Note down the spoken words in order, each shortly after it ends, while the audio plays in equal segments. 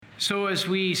So as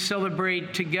we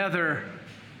celebrate together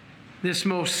this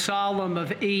most solemn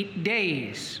of 8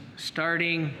 days,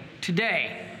 starting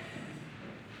today,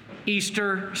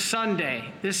 Easter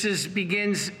Sunday,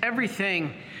 begins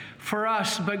everything for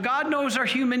us. But God knows our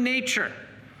human nature,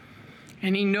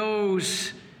 and he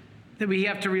knows that we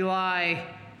have to rely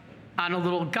on a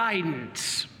little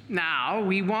guidance. Now,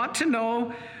 we want to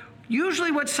know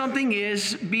usually what something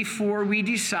is before we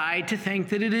decide to think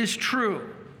that it is true.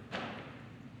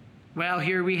 Well,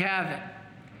 here we have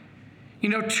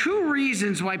it. 2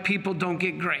 reasons why people don't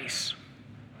get grace.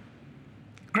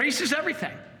 Grace is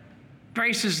everything.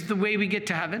 Grace is the way we get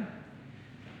to heaven.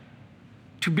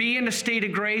 To be in a state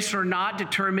of grace or not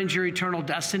determines your eternal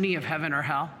destiny of heaven or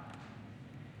hell.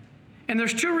 And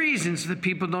there's 2 reasons that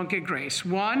people don't get grace.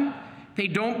 One, they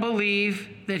don't believe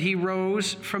that he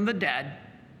rose from the dead.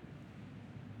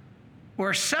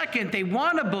 Or second, they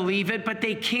want to believe it, but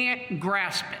they can't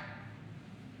grasp it.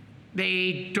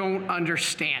 They don't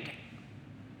understand it.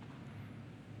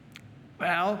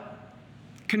 Well,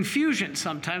 confusion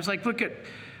sometimes. Look at, a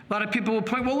lot of people will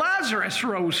point, well, Lazarus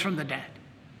rose from the dead.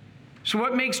 So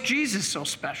what makes Jesus so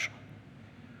special?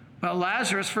 Well,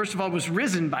 Lazarus, first of all, was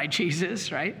risen by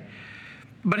Jesus, right?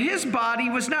 But his body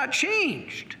was not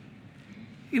changed.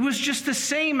 It was just the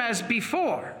same as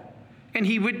before, and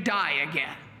he would die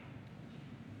again.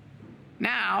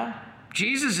 Now,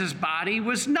 Jesus' body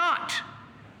was not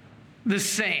the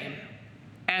same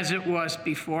as it was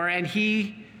before, and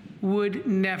he would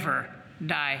never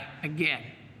die again.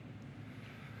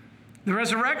 The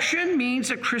resurrection means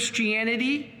that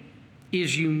Christianity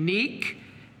is unique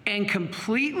and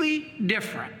completely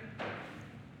different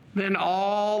than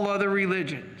all other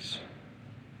religions.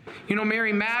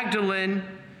 Mary Magdalene,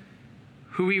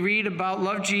 who we read about,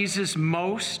 loved Jesus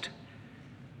most.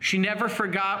 She never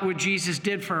forgot what Jesus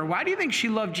did for her. Why do you think she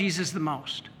loved Jesus the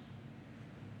most?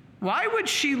 Why would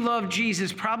she love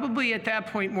Jesus probably at that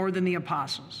point more than the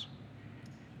apostles?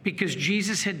 Because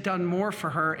Jesus had done more for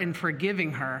her in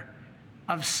forgiving her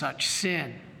of such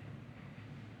sin.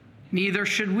 Neither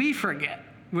should we forget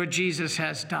what Jesus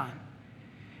has done.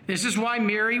 This is why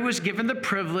Mary was given the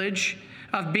privilege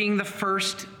of being the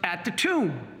first at the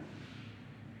tomb.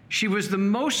 She was the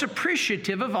most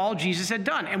appreciative of all Jesus had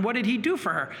done. And what did he do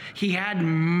for her? He had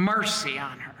mercy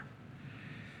on her.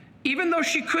 Even though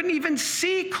she couldn't even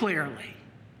see clearly.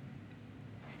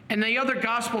 And the other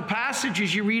gospel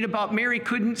passages you read about, Mary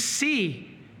couldn't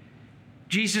see.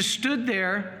 Jesus stood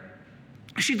there.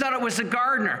 She thought it was a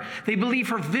gardener. They believe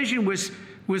her vision was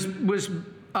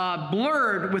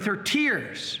blurred with her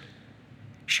tears.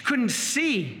 She couldn't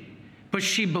see, but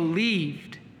she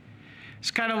believed.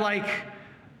 It's kind of like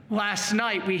last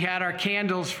night we had our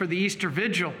candles for the Easter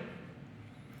Vigil.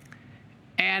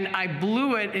 And I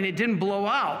blew it, and it didn't blow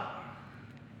out.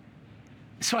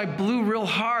 So I blew real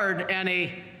hard, and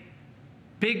a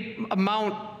big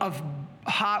amount of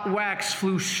hot wax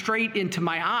flew straight into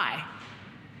my eye.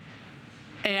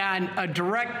 And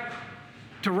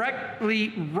directly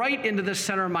right into the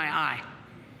center of my eye.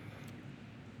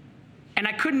 And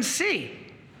I couldn't see.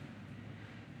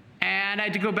 And I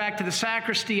had to go back to the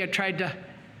sacristy. I tried to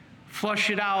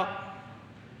flush it out.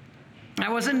 I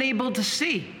wasn't able to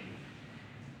see.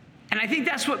 And I think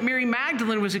that's what Mary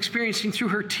Magdalene was experiencing through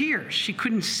her tears. She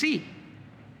couldn't see.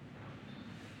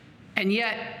 And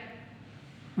yet,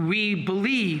 we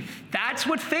believe. That's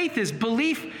what faith is,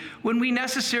 belief when we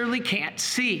necessarily can't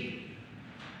see.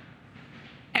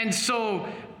 And so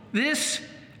this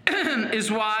is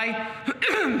why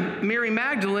Mary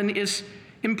Magdalene is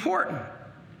important.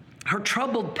 Her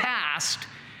troubled past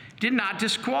did not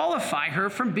disqualify her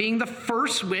from being the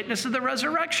first witness of the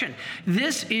resurrection.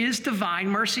 This is Divine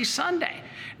Mercy Sunday.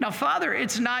 Now, Father,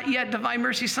 it's not yet Divine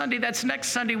Mercy Sunday. That's next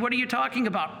Sunday. What are you talking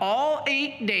about? All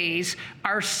 8 days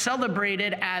are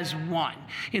celebrated as one.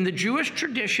 In the Jewish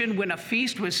tradition, when a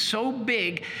feast was so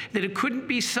big that it couldn't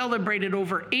be celebrated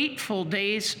over 8 full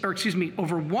days,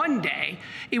 over one day,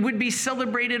 it would be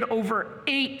celebrated over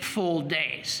 8 full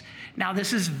days. Now,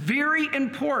 this is very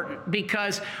important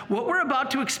because what we're about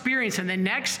to experience in the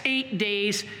next 8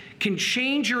 days can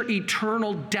change your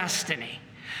eternal destiny.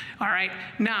 All right?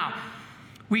 Now,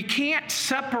 we can't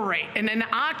separate. In an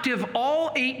octave,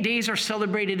 all 8 days are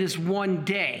celebrated as one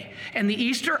day. And the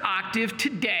Easter octave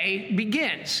today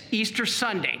begins. Easter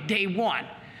Sunday, day 1.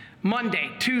 Monday,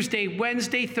 Tuesday,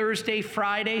 Wednesday, Thursday,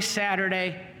 Friday,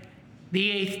 Saturday, the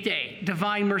 8th day,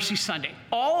 Divine Mercy Sunday.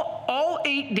 All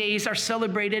 8 days are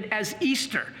celebrated as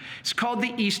Easter. It's called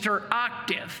the Easter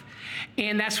octave.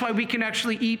 And that's why we can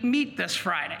actually eat meat this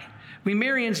Friday. We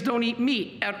Marians don't eat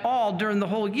meat at all during the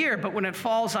whole year, but when it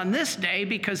falls on this day,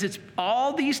 because it's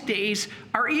all these days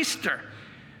are Easter.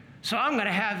 So I'm going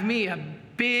to have me a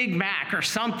Big Mac or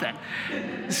something.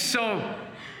 So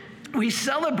we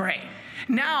celebrate.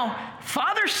 Now,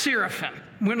 Father Seraphim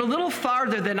went a little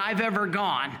farther than I've ever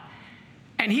gone.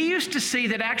 And he used to say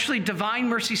that actually Divine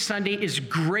Mercy Sunday is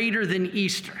greater than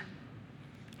Easter.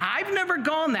 I've never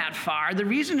gone that far. The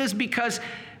reason is because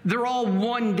they're all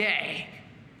one day.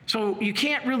 So you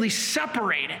can't really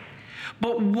separate it.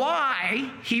 But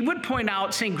why, he would point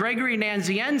out, St. Gregory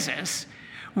Nazianzus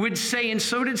would say, and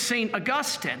so did St.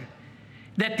 Augustine,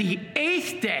 that the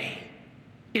 8th day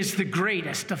is the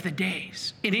greatest of the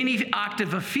days in any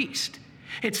octave of feast.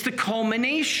 It's the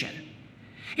culmination.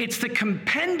 It's the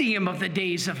compendium of the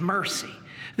days of mercy.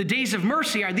 The days of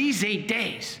mercy are these 8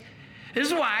 days. This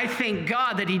is why I thank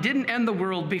God that he didn't end the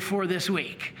world before this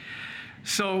week.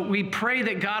 So we pray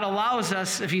that God allows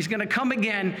us, if he's going to come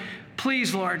again,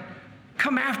 please, Lord,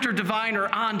 come after Divine or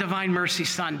on Divine Mercy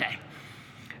Sunday,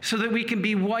 so that we can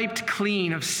be wiped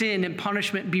clean of sin and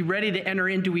punishment and be ready to enter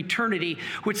into eternity,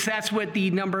 which that's what the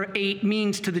number 8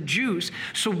 means to the Jews.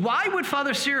 So why would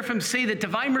Father Seraphim say that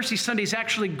Divine Mercy Sunday is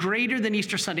actually greater than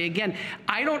Easter Sunday? Again,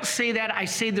 I don't say that. I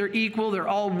say they're equal. They're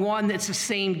all one. It's the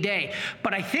same day.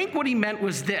 But I think what he meant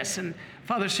was this, and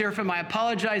Father Seraphim, I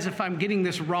apologize if I'm getting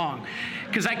this wrong,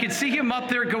 because I could see him up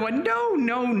there going,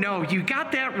 no, you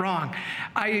got that wrong.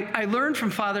 I learned from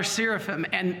Father Seraphim,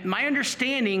 and my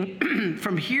understanding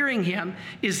from hearing him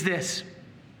is this.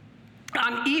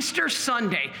 On Easter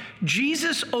Sunday,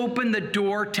 Jesus opened the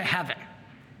door to heaven.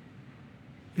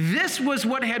 This was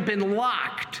what had been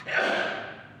locked.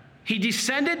 He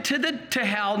descended to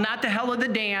hell, not the hell of the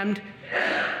damned,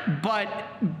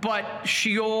 but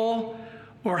Sheol,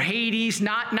 or Hades,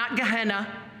 not Gehenna.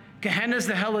 Gehenna is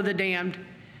the hell of the damned.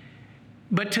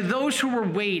 But to those who were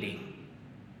waiting,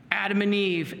 Adam and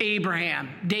Eve, Abraham,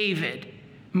 David,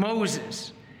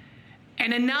 Moses,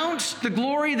 and announced the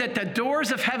glory that the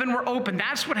doors of heaven were open.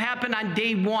 That's what happened on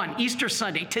day 1, Easter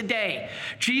Sunday, today.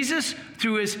 Jesus,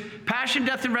 through his passion,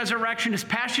 death, and resurrection, his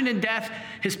passion and death,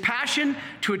 his passion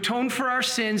to atone for our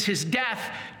sins, his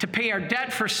death to pay our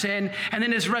debt for sin, and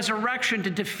then his resurrection to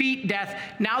defeat death.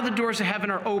 Now the doors of heaven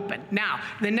are open. Now,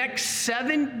 the next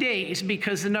 7 days,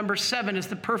 because the number 7 is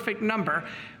the perfect number,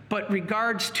 but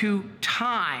regards to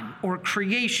time or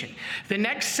creation. The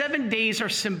next 7 days are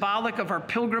symbolic of our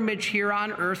pilgrimage here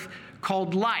on earth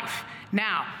called life.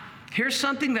 Now, here's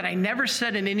something that I never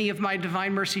said in any of my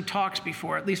Divine Mercy talks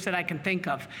before, at least that I can think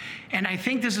of. And I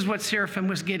think this is what Seraphim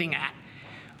was getting at.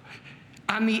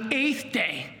 On the 8th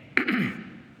day,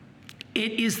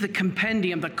 it is the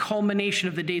compendium, the culmination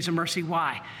of the days of mercy.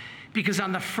 Why? Because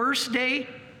on the first day,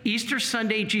 Easter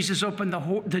Sunday, Jesus opened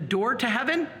the door to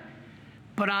heaven.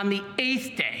 But on the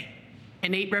 8th day,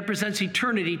 and 8 represents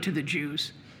eternity to the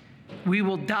Jews, we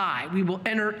will die. We will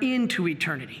enter into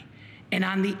eternity. And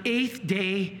on the 8th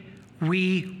day,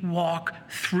 we walk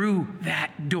through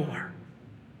that door.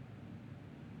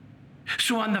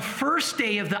 So on the first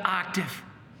day of the octave,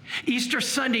 Easter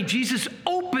Sunday, Jesus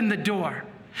opened the door.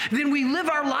 Then we live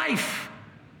our life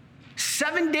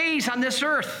 7 days on this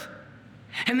earth.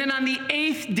 And then on the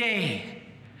 8th day,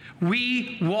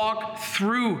 we walk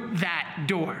through that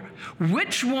door.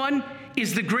 Which one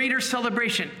is the greater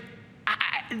celebration?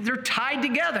 They're tied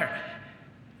together.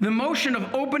 The motion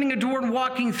of opening a door and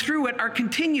walking through it are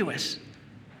continuous.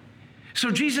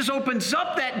 So Jesus opens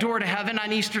up that door to heaven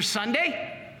on Easter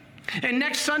Sunday. And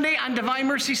next Sunday, on Divine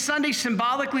Mercy Sunday,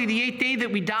 symbolically the 8th day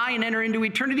that we die and enter into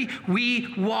eternity,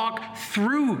 we walk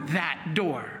through that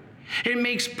door. It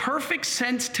makes perfect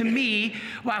sense to me.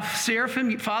 While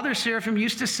Father Seraphim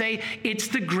used to say, it's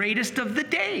the greatest of the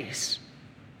days.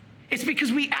 It's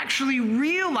because we actually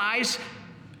realize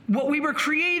what we were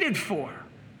created for.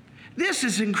 This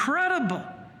is incredible.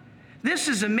 This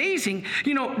is amazing.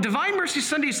 You know, Divine Mercy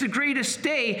Sunday is the greatest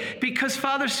day because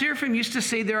Father Seraphim used to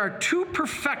say there are 2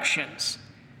 perfections.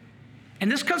 And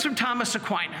this comes from Thomas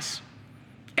Aquinas.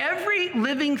 Every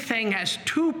living thing has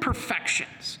 2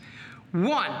 perfections.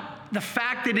 1, the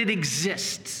fact that it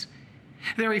exists.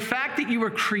 The very fact that you were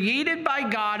created by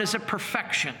God is a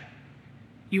perfection.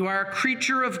 You are a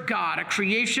creature of God, a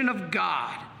creation of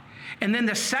God. And then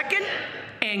the second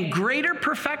and greater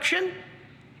perfection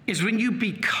is when you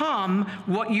become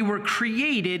what you were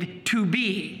created to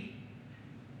be.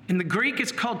 In the Greek,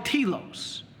 it's called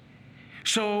telos.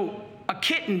 So a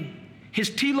kitten, his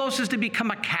telos is to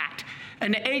become a cat.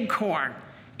 An acorn,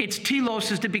 its telos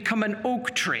is to become an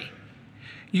oak tree.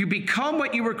 You become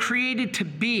what you were created to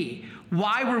be.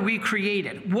 Why were we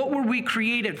created? What were we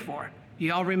created for?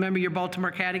 You all remember your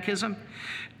Baltimore Catechism?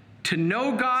 to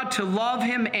know God, to love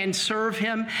him and serve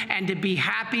him, and to be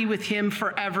happy with him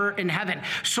forever in heaven.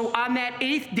 So on that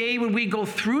 8th day, when we go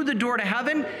through the door to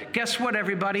heaven, guess what,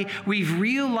 everybody? We've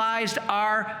realized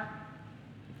our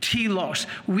telos.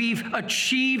 We've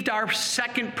achieved our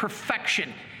second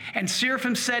perfection. And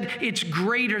Seraphim said it's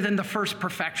greater than the first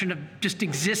perfection of just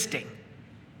existing.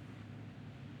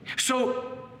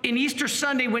 So in Easter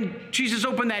Sunday, when Jesus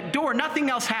opened that door, nothing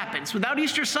else happens. Without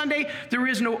Easter Sunday, there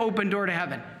is no open door to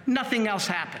heaven. Nothing else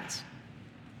happens.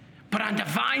 But on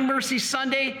Divine Mercy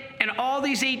Sunday and all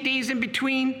these 8 days in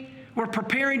between, we're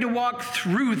preparing to walk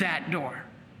through that door.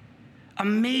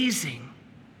 Amazing.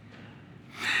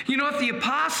 You know, if the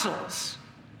apostles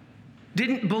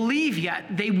didn't believe yet,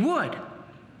 they would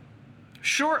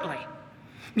shortly.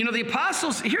 You know, the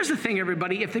apostles, here's the thing,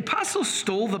 everybody. If the apostles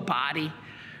stole the body,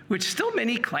 which still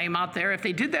many claim out there, if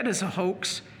they did that as a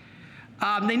hoax,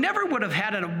 they never would have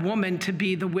had a woman to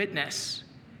be the witness.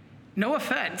 No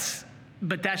offense,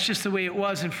 but that's just the way it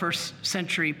was in first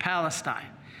century Palestine.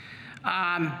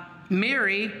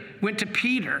 Mary went to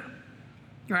Peter,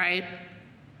 right?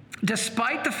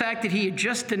 Despite the fact that he had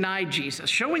just denied Jesus,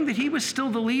 showing that he was still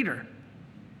the leader.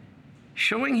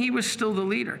 Showing he was still the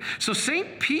leader. So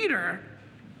St. Peter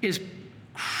is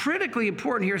critically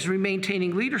important here as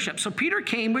maintaining leadership. So Peter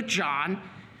came with John,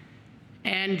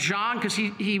 and John, because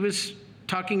he was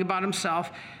talking about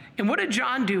himself. And what did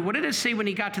John do? What did it say when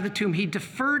he got to the tomb? He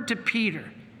deferred to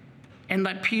Peter and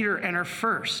let Peter enter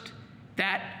first.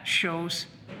 That shows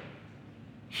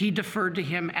he deferred to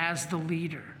him as the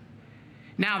leader.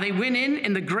 Now, they went in,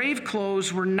 and the grave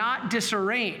clothes were not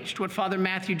disarranged, what Father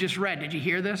Matthew just read. Did you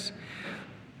hear this?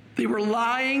 They were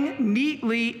lying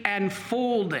neatly and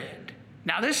folded.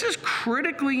 Now, this is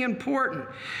critically important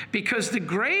because the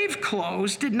grave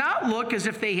clothes did not look as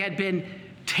if they had been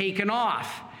taken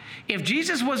off. If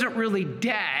Jesus wasn't really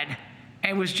dead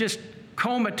and was just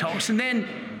comatose and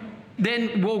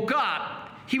then woke up,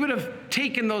 he would have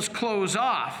taken those clothes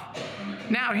off.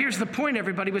 Now, here's the point,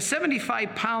 everybody. With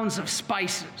 75 pounds of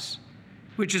spices,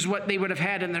 which is what they would have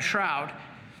had in the shroud,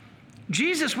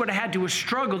 Jesus would have had to have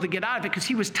struggled to get out of it because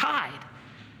he was tied.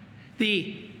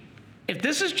 If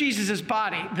this is Jesus'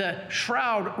 body, the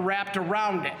shroud wrapped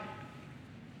around it.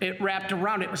 It wrapped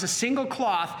around it. It was a single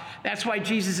cloth. That's why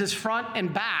Jesus' front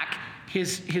and back,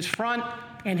 his front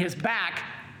and his back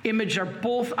image are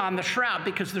both on the shroud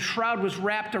because the shroud was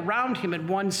wrapped around him in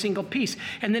one single piece.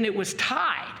 And then it was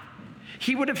tied.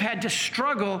 He would have had to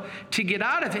struggle to get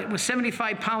out of it with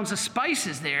 75 pounds of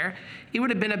spices there. It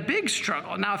would have been a big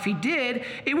struggle. Now, if he did,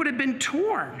 it would have been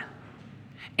torn.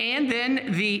 And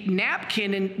then the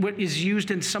napkin, what is used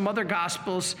in some other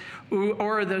gospels,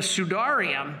 or the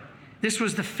sudarium, this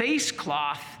was the face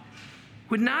cloth,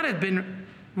 would not have been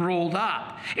rolled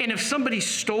up. And if somebody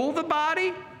stole the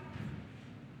body,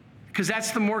 because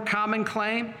that's the more common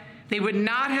claim, they would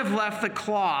not have left the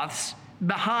cloths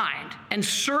behind and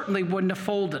certainly wouldn't have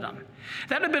folded them.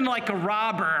 That would have been like a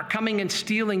robber coming and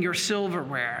stealing your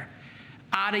silverware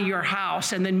out of your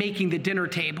house and then making the dinner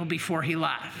table before he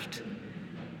left.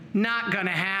 Not going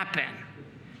to happen.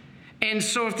 And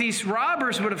so if these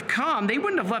robbers would have come, they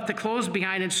wouldn't have left the clothes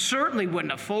behind and certainly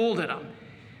wouldn't have folded them.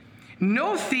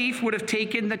 No thief would have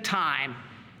taken the time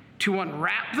to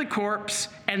unwrap the corpse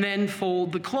and then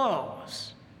fold the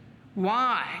clothes.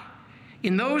 Why?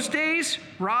 In those days,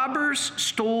 robbers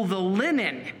stole the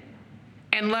linen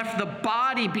and left the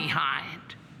body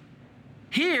behind.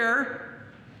 Here,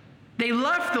 they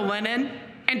left the linen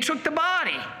and took the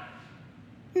body.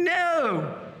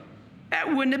 No, that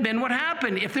wouldn't have been what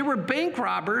happened. If there were tomb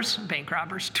robbers,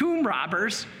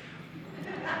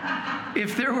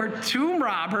 if there were tomb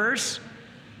robbers,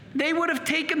 they would have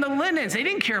taken the linens. They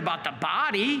didn't care about the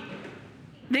body.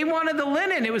 They wanted the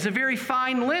linen. It was a very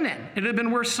fine linen. It would have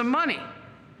been worth some money.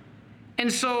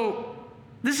 And so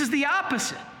this is the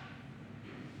opposite.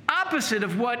 Opposite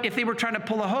of what, if they were trying to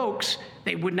pull a hoax,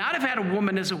 they would not have had a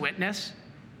woman as a witness.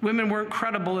 Women weren't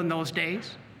credible in those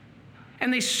days.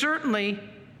 And they certainly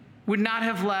would not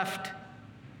have left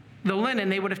the linen.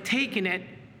 They would have taken it.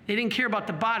 They didn't care about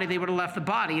the body. They would have left the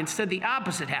body. Instead, the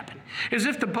opposite happened. As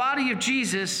if the body of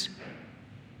Jesus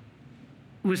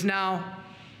was now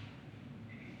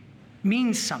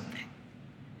means something.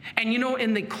 And you know,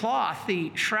 in the cloth,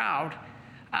 the shroud,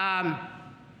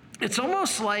 it's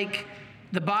almost like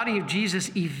the body of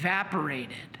Jesus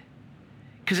evaporated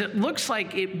because it looks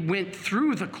like it went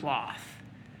through the cloth.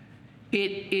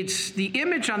 It's the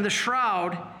image on the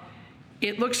shroud.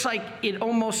 It looks like it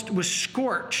almost was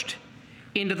scorched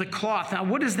into the cloth. Now,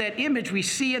 what is that image? We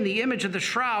see in the image of the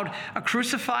shroud a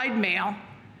crucified male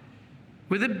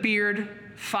with a beard,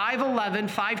 5'11",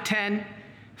 5'10",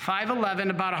 5'11",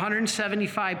 about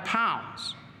 175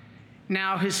 pounds.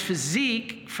 Now, his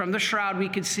physique, from the shroud we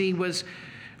could see, was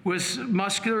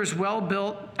muscular, is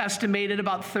well-built, estimated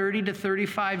about 30 to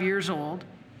 35 years old.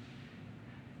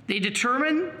 They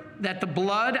determined that the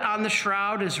blood on the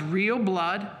shroud is real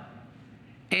blood,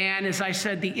 and as I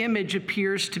said, the image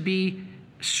appears to be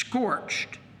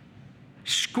scorched.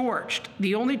 Scorched.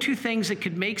 The only two things that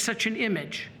could make such an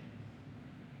image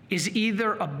is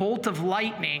either a bolt of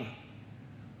lightning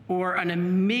or an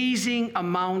amazing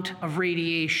amount of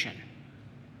radiation.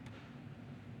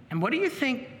 And what do you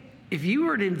think, if you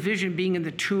were to envision being in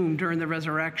the tomb during the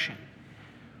resurrection,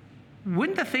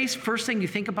 wouldn't the first thing you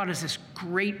think about is this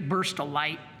great burst of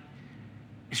light?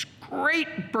 This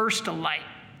great burst of light.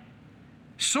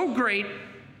 So great,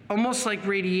 almost like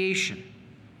radiation.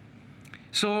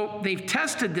 So they've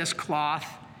tested this cloth.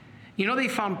 You know, they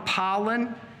found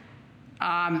pollen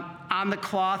on the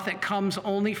cloth that comes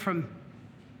only from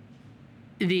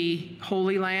the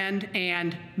Holy Land,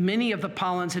 and many of the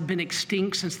pollens had been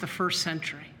extinct since the 1st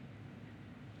century.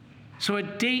 So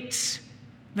it dates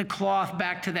the cloth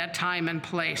back to that time and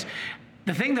place.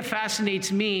 The thing that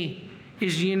fascinates me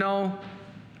is, you know,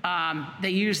 they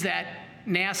use that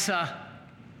NASA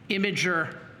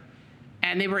imager,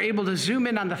 and they were able to zoom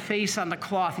in on the face on the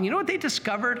cloth. And you know what they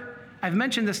discovered? I've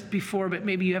mentioned this before, but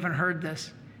maybe you haven't heard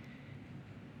this.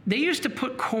 They used to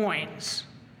put coins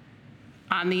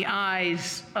on the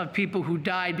eyes of people who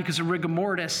died because of rigor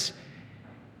mortis.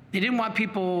 They didn't want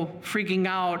people freaking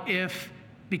out if,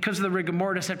 because of the rigor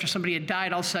mortis, after somebody had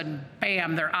died, all of a sudden,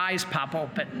 bam, their eyes pop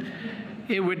open.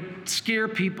 It would scare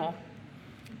people.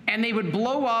 And they would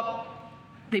blew up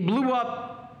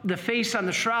the face on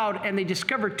the shroud, and they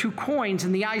discovered 2 coins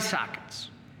in the eye sockets.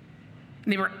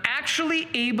 And they were actually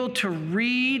able to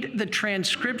read the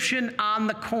transcription on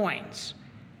the coins.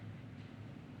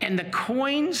 And the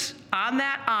coins on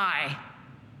that eye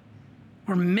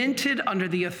were minted under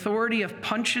the authority of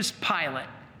Pontius Pilate.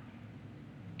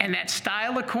 And that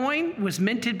style of coin was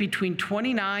minted between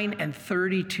 29 and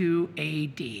 32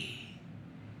 AD,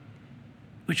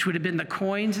 which would have been the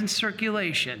coins in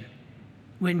circulation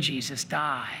when Jesus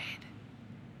died.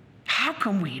 How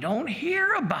come we don't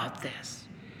hear about this?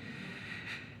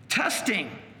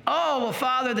 Testing. Oh, well,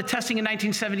 Father, the testing in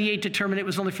 1978 determined it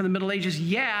was only from the Middle Ages.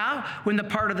 Yeah, when the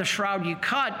part of the shroud you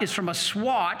cut is from a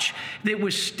swatch that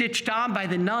was stitched on by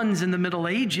the nuns in the Middle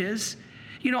Ages.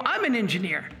 You know, I'm an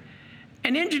engineer.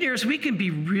 And engineers, we can be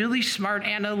really smart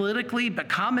analytically, but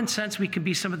common sense, we can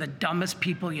be some of the dumbest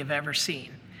people you've ever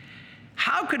seen.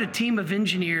 How could a team of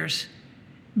engineers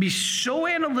be so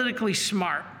analytically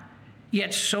smart,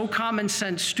 yet so common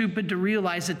sense stupid to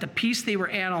realize that the piece they were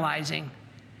analyzing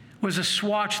was a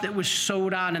swatch that was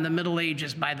sewed on in the Middle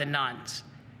Ages by the nuns?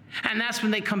 And that's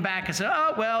when they come back and say,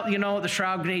 oh, well, you know, the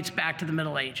shroud dates back to the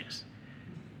Middle Ages.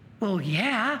 Well,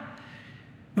 yeah,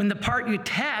 when the part you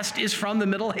test is from the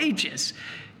Middle Ages,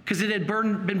 because it had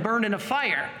been burned in a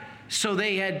fire. So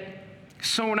they had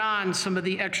sewn on some of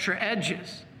the extra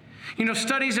edges. You know,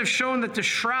 studies have shown that the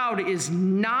shroud is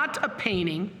not a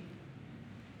painting.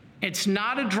 It's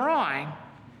not a drawing.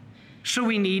 So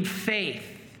we need faith.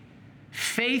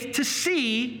 Faith to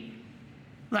see,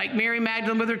 like Mary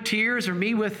Magdalene with her tears or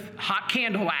me with hot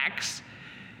candle wax,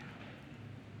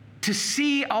 to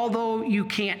see although you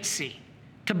can't see,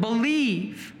 to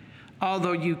believe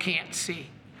although you can't see.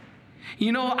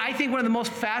 You know, I think one of the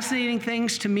most fascinating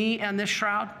things to me on this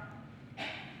shroud,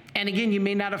 and again, you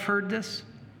may not have heard this,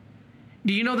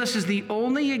 do you know this is the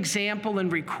only example in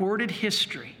recorded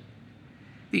history,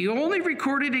 the only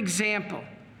recorded example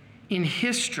in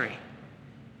history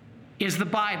is the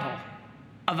Bible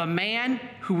of a man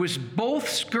who was both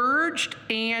scourged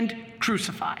and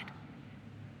crucified.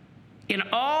 In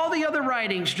all the other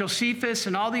writings, Josephus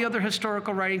and all the other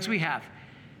historical writings we have,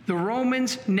 the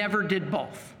Romans never did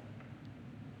both.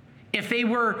 If they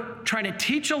were trying to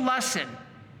teach a lesson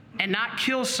and not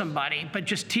kill somebody, but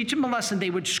just teach him a lesson,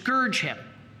 they would scourge him.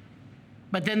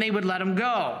 But then they would let him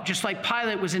go, just like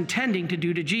Pilate was intending to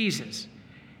do to Jesus.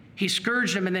 He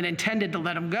scourged him and then intended to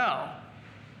let him go.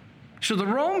 So the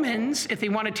Romans, if they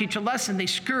want to teach a lesson, they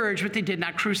scourged, but they did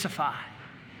not crucify.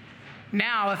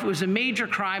 Now, if it was a major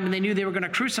crime and they knew they were going to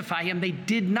crucify him, they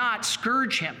did not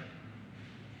scourge him,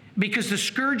 because the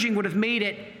scourging would have made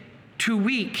it too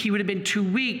weak. He would have been too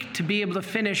weak to be able to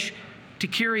finish, to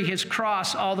carry his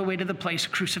cross all the way to the place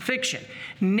of crucifixion.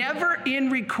 Never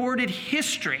in recorded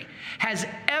history has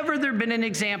ever there been an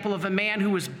example of a man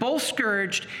who was both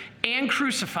scourged and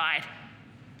crucified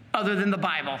other than the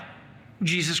Bible,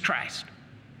 Jesus Christ.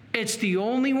 It's the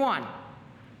only one.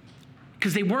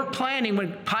 Because they weren't planning,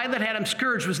 when Pilate had him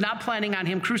scourged, was not planning on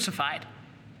him crucified.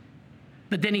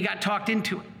 but then he got talked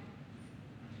into it.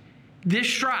 This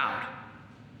shroud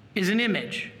is an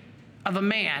image of a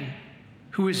man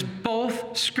who is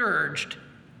both scourged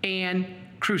and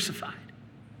crucified.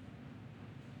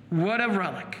 What a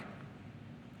relic.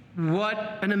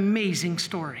 What an amazing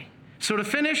story. So to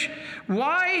finish,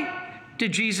 why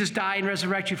did Jesus die and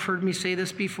resurrect? You've heard me say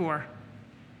this before.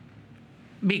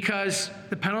 Because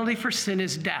the penalty for sin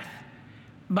is death.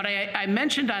 But I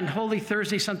mentioned on Holy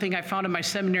Thursday something I found in my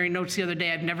seminary notes the other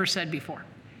day I've never said before.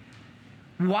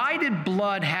 Why did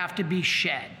blood have to be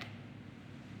shed?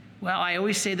 Well, I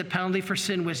always say the penalty for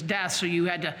sin was death, so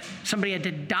somebody had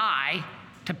to die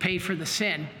to pay for the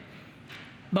sin.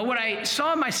 But what I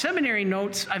saw in my seminary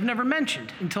notes, I've never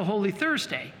mentioned until Holy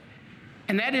Thursday,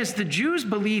 and that is the Jews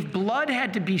believed blood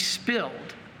had to be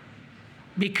spilled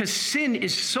because sin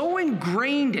is so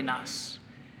ingrained in us.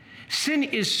 Sin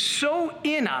is so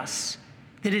in us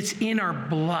that it's in our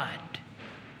blood.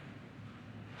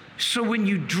 So when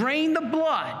you drain the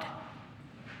blood,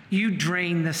 you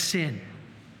drain the sin.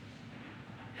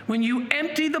 When you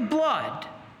empty the blood,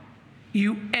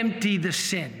 you empty the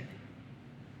sin.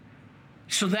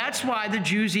 So that's why the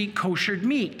Jews eat koshered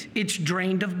meat. It's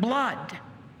drained of blood.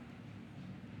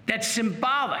 That's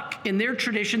symbolic. In their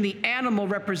tradition, the animal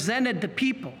represented the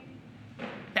people.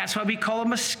 That's why we call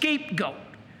them a scapegoat.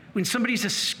 When somebody's a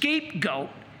scapegoat,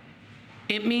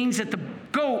 it means that the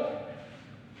goat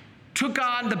took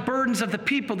on the burdens of the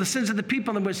people, the sins of the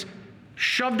people, and was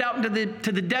shoved out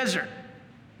into the desert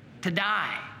to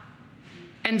die.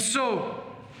 And so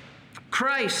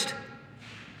Christ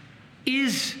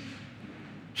is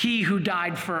he who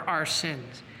died for our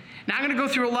sins. Now I'm going to go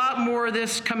through a lot more of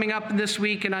this coming up this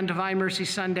week and on Divine Mercy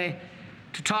Sunday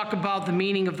to talk about the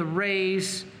meaning of the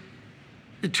rays,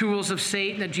 the tools of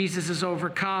Satan that Jesus has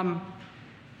overcome,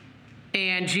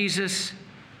 and Jesus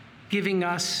giving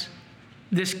us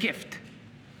this gift.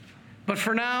 But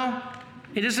for now,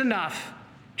 it is enough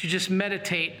to just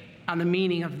meditate on the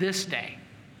meaning of this day.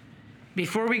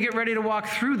 Before we get ready to walk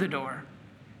through the door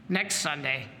next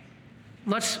Sunday,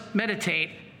 let's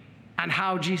meditate on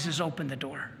how Jesus opened the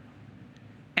door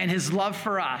and his love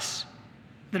for us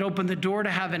that opened the door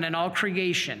to heaven and all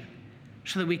creation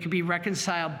so that we could be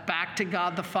reconciled back to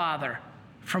God the Father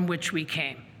from which we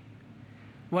came.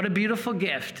 What a beautiful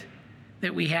gift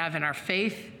that we have in our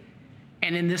faith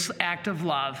and in this act of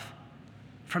love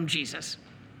from Jesus.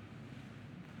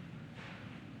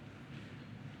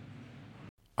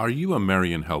 Are you a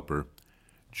Marian helper?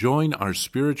 Join our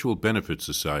Spiritual Benefit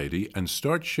Society and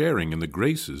start sharing in the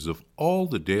graces of all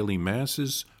the daily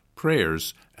masses,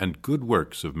 prayers, and good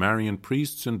works of Marian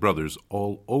priests and brothers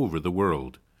all over the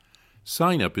world.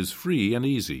 Sign up is free and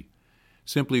easy.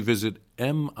 Simply visit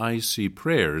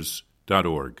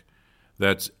micprayers.org.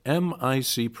 That's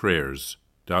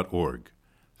micprayers.org.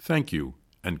 Thank you,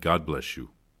 and God bless you.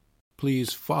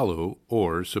 Please follow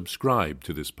or subscribe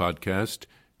to this podcast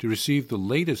to receive the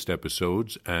latest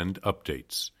episodes and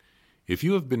updates. If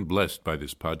you have been blessed by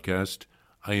this podcast,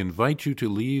 I invite you to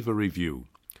leave a review.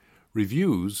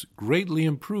 Reviews greatly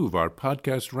improve our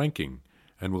podcast ranking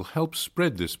and will help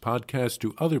spread this podcast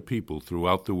to other people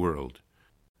throughout the world.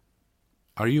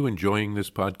 Are you enjoying this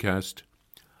podcast?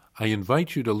 I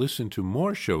invite you to listen to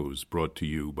more shows brought to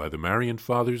you by the Marian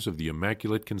Fathers of the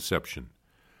Immaculate Conception.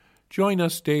 Join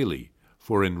us daily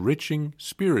for enriching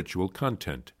spiritual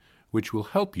content, which will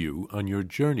help you on your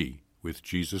journey with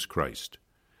Jesus Christ.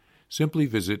 Simply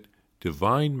visit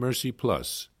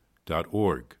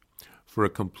DivineMercyPlus.org for a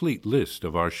complete list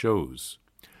of our shows.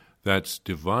 That's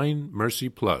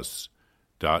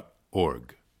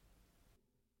DivineMercyPlus.org.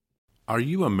 Are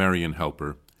you a Marian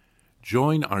helper?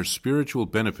 Join our Spiritual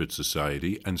Benefit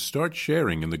Society and start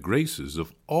sharing in the graces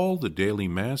of all the daily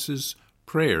masses,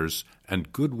 prayers,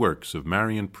 and good works of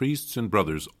Marian priests and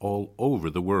brothers all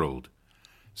over the world.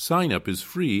 Sign up is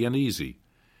free and easy.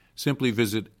 Simply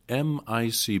visit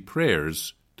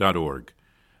micprayers.org.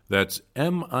 That's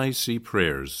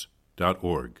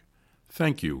micprayers.org.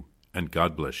 Thank you, and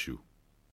God bless you.